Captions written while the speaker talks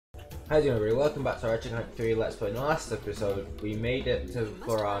How's it going, everybody? Welcome back to our Ratchet 3 Let's Play. In the last episode, we made it to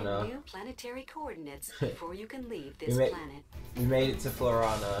Florana. New planetary coordinates before you can leave this planet. We made it to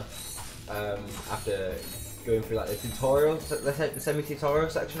Florana after going through like the tutorial, let's say the semi-tutorial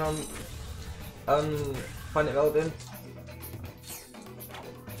section on Planet Veldin.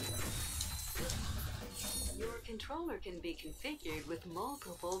 Your controller can be configured with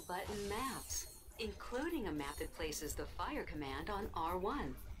multiple button maps, including a map that places the fire command on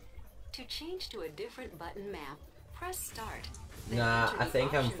R1. To change to a different button map, press Start. Then Nah, enter I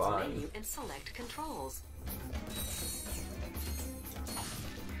think the I'm Options fine. menu and select Controls.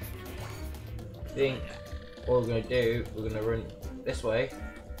 I think what we're going to do, we're going to run this way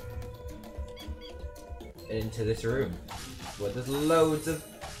and into this room where there's loads of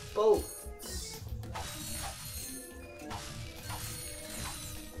bolts.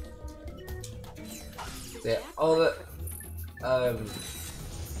 Yeah, all the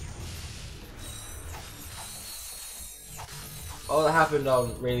all that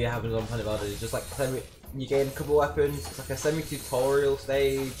really happened on Planet Veldin is just like you gain a couple weapons. It's like a semi-tutorial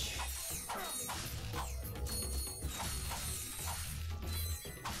stage.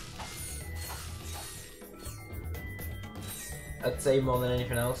 I'd say more than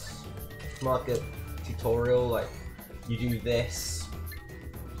anything else. It's more like a tutorial, like you do this.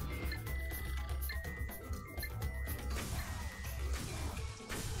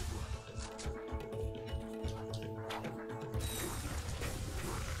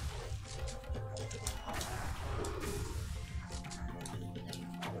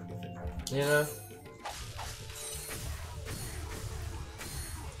 You know?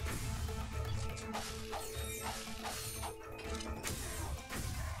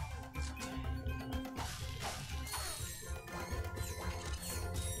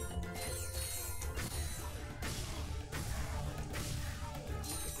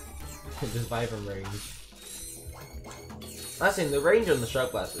 Just Vibrant range. I think the range on the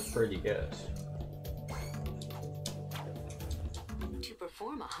shot blast is pretty good. To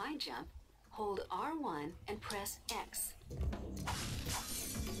perform a high jump, hold R1 and press X.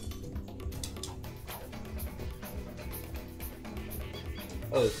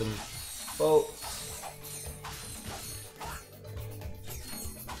 Oh, there's some bolts.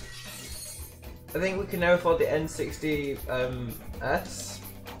 I think we can now afford the N60S.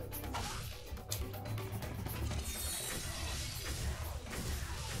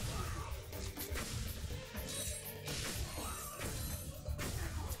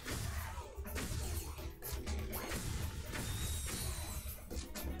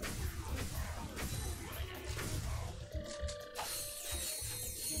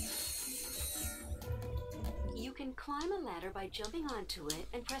 You can climb a ladder by jumping onto it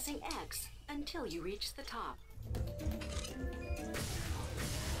and pressing X until you reach the top.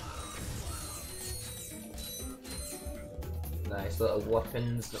 Nice little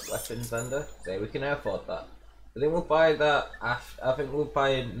weapons vendor. So we can afford that. I think we'll buy that after. I think we'll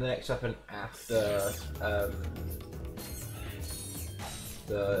buy the next weapon after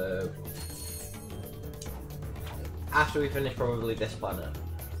after we finish probably this planet.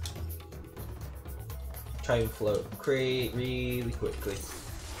 Try and float really quickly.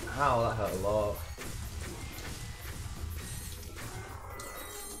 Ow, that hurt a lot.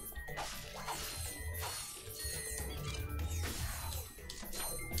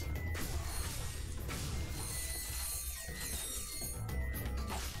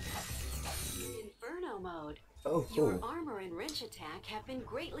 Inferno mode. Oh, cool. Your armor and wrench attack have been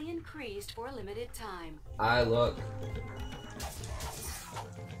greatly increased for a limited time. Look.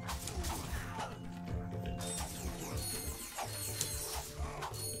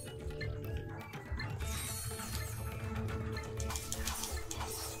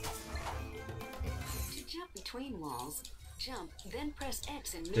 Between walls, jump, then press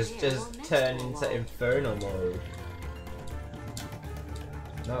X and Just turn into Inferno mode.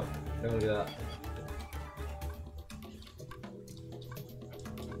 No, don't do that.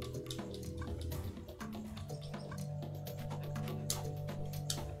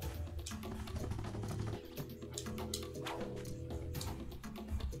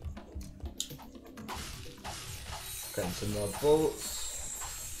 Getting some more bolts.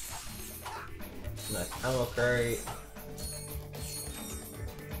 Nice ammo crate.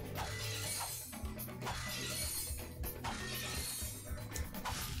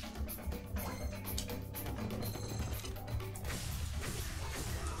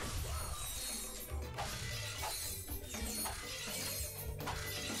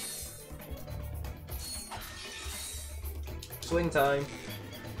 Swing time.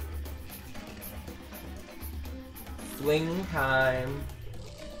 Swing time.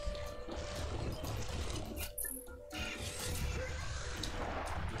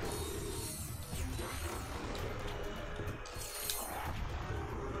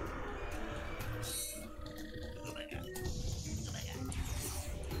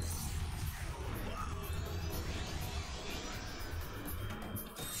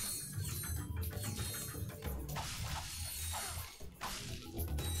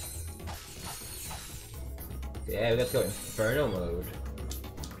 Yeah, we got to go Inferno mode.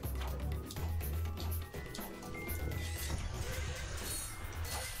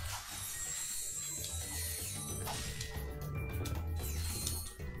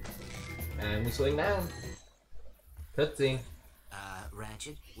 And we swing down. Cutscene.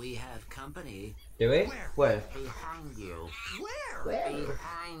 Ratchet, we have company. Do we? Where? Behind you. Where? Where?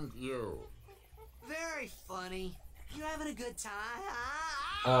 Behind you. Very funny. You having a good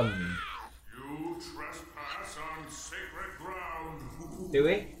time? You trespass on sacred ground. Do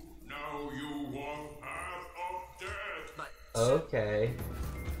we? Now you walk path of death. But Okay.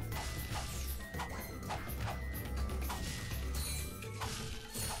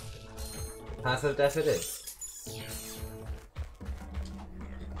 Path of death it is.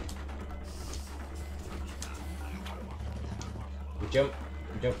 We jump.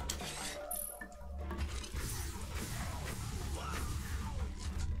 We jump.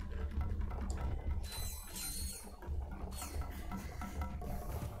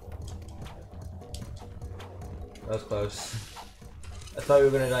 That was close. I thought we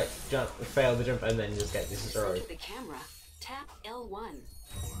were gonna like jump, fail the jump, and then just get destroyed. Look at the camera. Tap L1.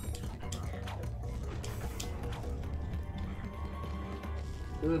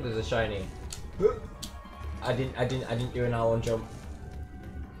 Ooh, there's a shiny. I didn't do an R1 jump.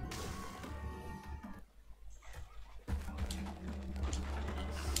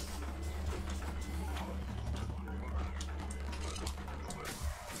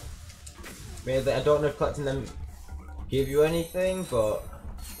 Maybe I don't know if collecting them give you anything, but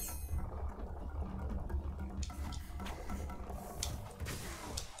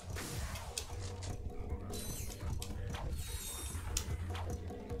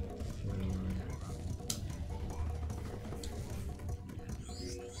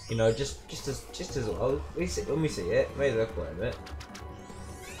you know, just as well. When we see it, maybe they'll claim it.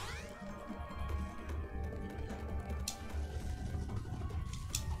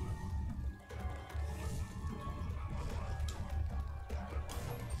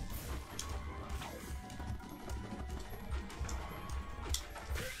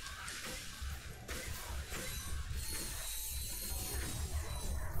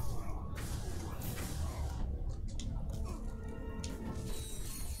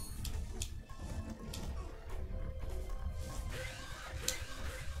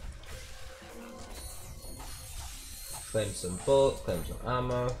 Claim some bullets, claim some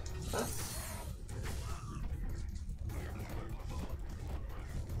ammo. Huh?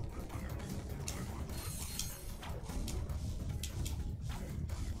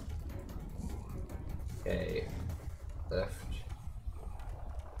 Okay. Left.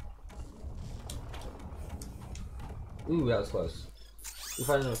 Ooh, that was close. We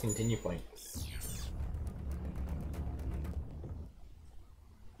found another continue point.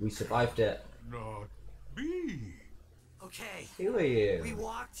 We survived it. Not me. okay. Who are you? We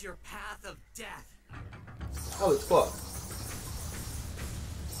walked your path of death. Oh, it's what?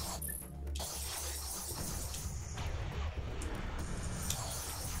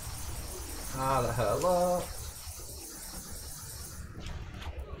 Ah, that hurt a lot.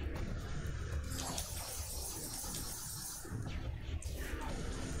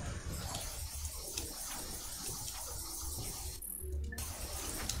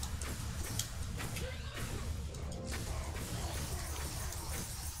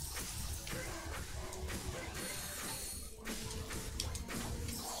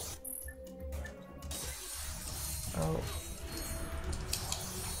 Oh.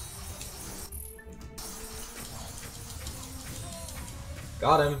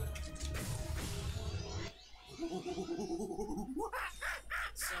 Got him.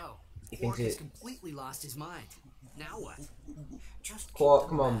 So, He Quark thinks he- has completely lost his mind. Now what? Just keep Quark, the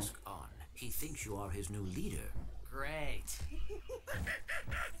come on. mask on. He thinks you are his new leader. Great.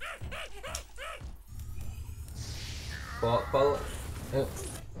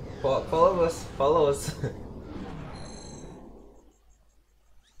 Follow us. Follow us.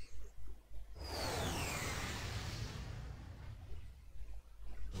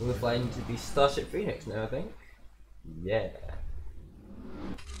 We're flying to the Starship Phoenix now, I think. Yeah.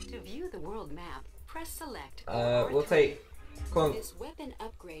 To view the world map, press select. We'll take. Come on. This weapon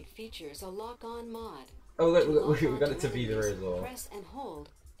upgrade features a lock-on mod. Oh, look, To we lock got onto it to be there enemies, as well. Press and hold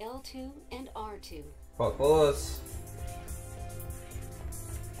L2 and R2. Follow us.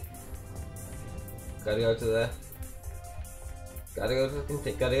 Gotta go to the. Gotta go to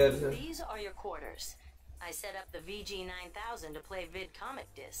the. Gotta go to the. These are your quarters. I set up the VG9000 to play vid comic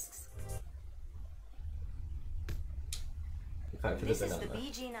discs. Fight for the This is the banana.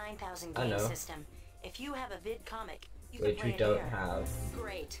 VG9000 I game know. system. If you have a vid comic, you Which can play we it don't here. have.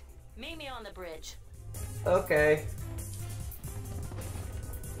 Great. Meet me on the bridge. Okay.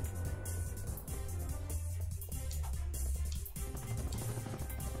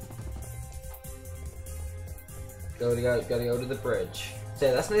 Gotta go to the bridge.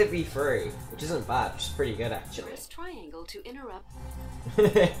 So that's gonna be free, which isn't bad, which is pretty good actually. Press triangle to interrupt.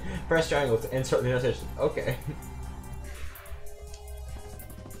 Press triangle to interrupt the notification. Okay.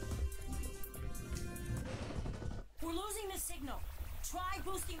 We're losing the signal. Try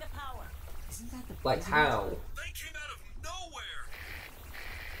boosting the power. Isn't that the Like how? They came out of nowhere!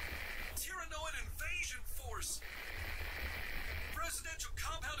 Tyrannoid invasion force! Presidential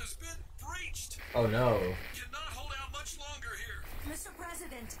compound has been breached! Oh no. Cannot hold out much longer here! Mr.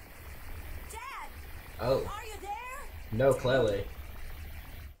 President! Dad! Oh. Are you there? No, clearly.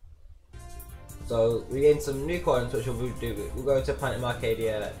 So we gained some new coins, which we'll do. We'll go to Planet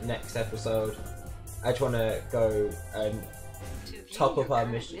Arcadia next episode. I just want to go and To view top your up our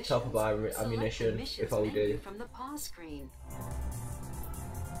current mission, missions, top up our select the ammunition missions before we menu do. from the pause screen.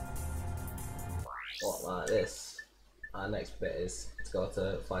 What, like this? Our next bit is to go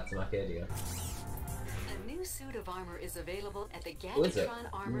to Planet Arcadia. A new suit of armor is available at the What is it? Gadgetron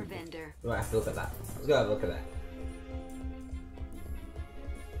armor vendor. We might have to look at that. Let's go have a look at that.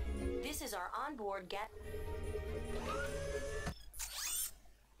 This is our onboard get.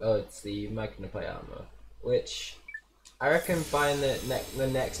 Oh, it's the Magnaplate armor, which I reckon buying the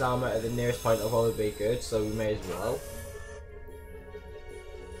next armor at the nearest point will probably be good. So we may as well.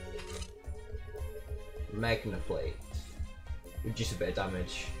 Magnaplate, reduce a bit of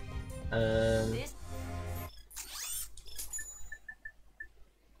damage. This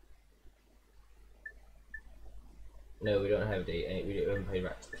No, we don't have we haven't played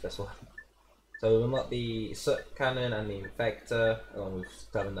Ratchet this one. So we unlock the Soot Cannon and the Infector, along with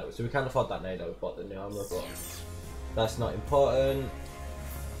 7 that. So we can't afford that now that we've bought the new armor, but that's not important.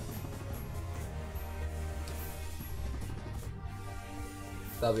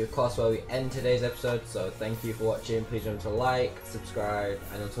 That'll be of course where we end today's episode, so thank you for watching. Please remember to like, subscribe,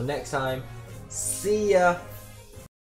 and until next time, see ya!